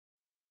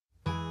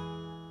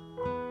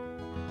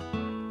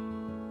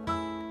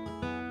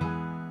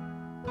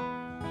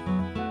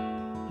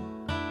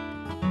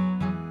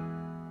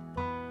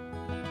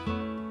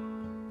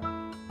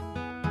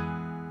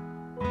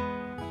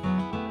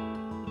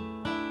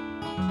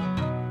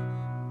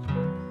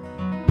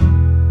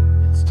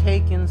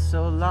taken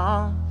so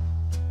long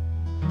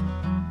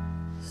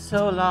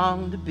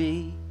to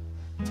be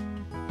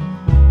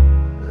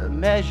the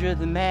measure,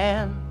 the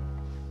man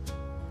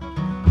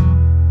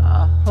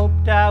I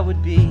hoped I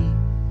would be.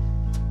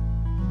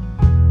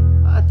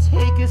 I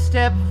take a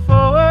step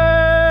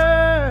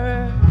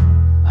forward,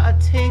 I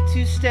take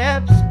 2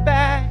 steps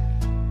back.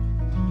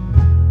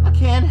 I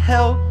can't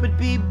help but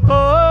be bored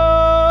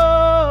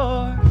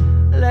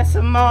unless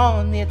I'm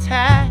on the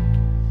attack,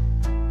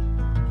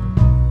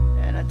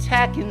 and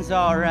attacking's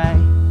alright.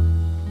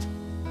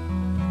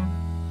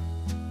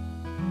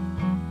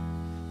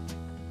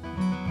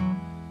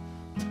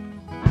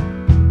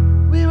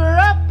 We were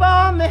up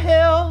on the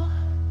hill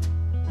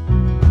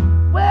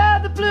where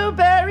the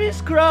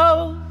blueberries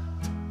grow,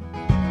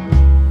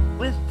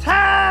 with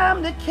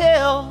time to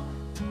kill.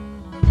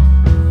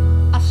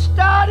 I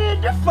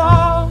started to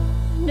fall,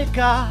 and it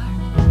got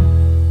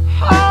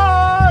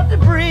hard to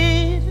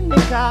breathe, and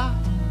it got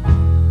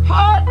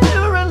hard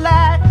to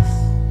relax.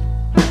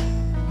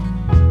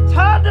 It's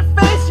hard to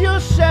face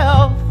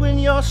yourself when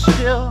you're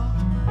still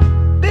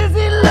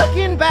busy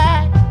looking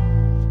back,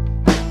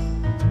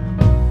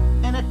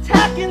 and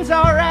attacking's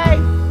alright.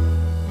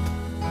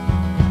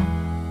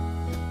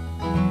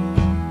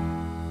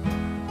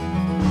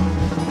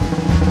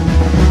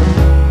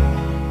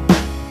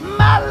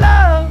 My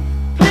love,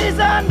 please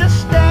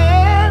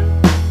understand.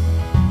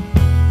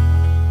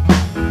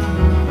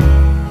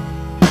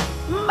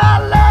 My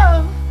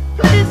love,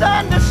 please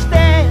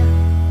understand.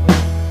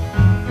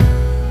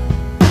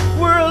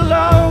 We're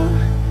alone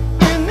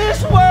in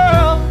this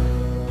world,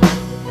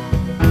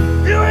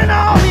 doing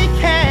all we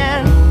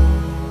can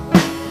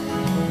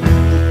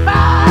to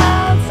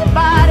find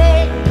somebody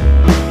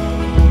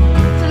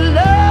to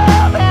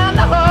love and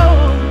to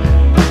hold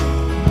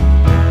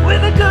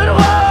with a good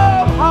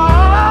warm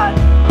heart.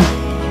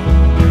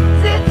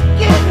 It's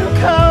getting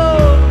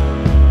cold.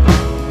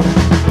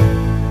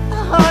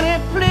 Honey,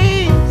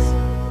 please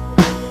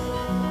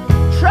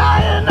try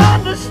and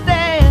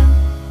understand.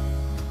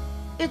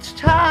 It's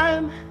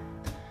time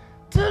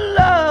to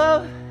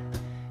love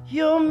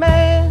your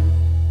man.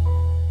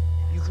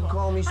 You can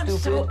call me stupid. I'm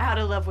so out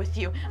of love with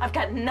you. I've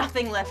got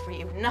nothing left for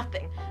you.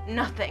 Nothing.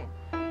 Nothing.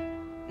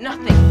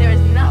 Nothing. There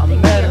is nothing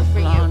I met here a for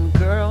you. blonde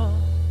girl.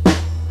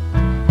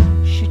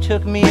 She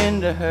took me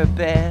into her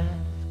bed.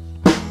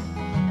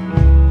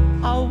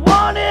 I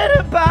wanted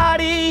her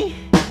body.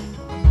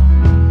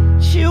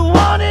 She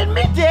wanted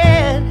me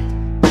dead.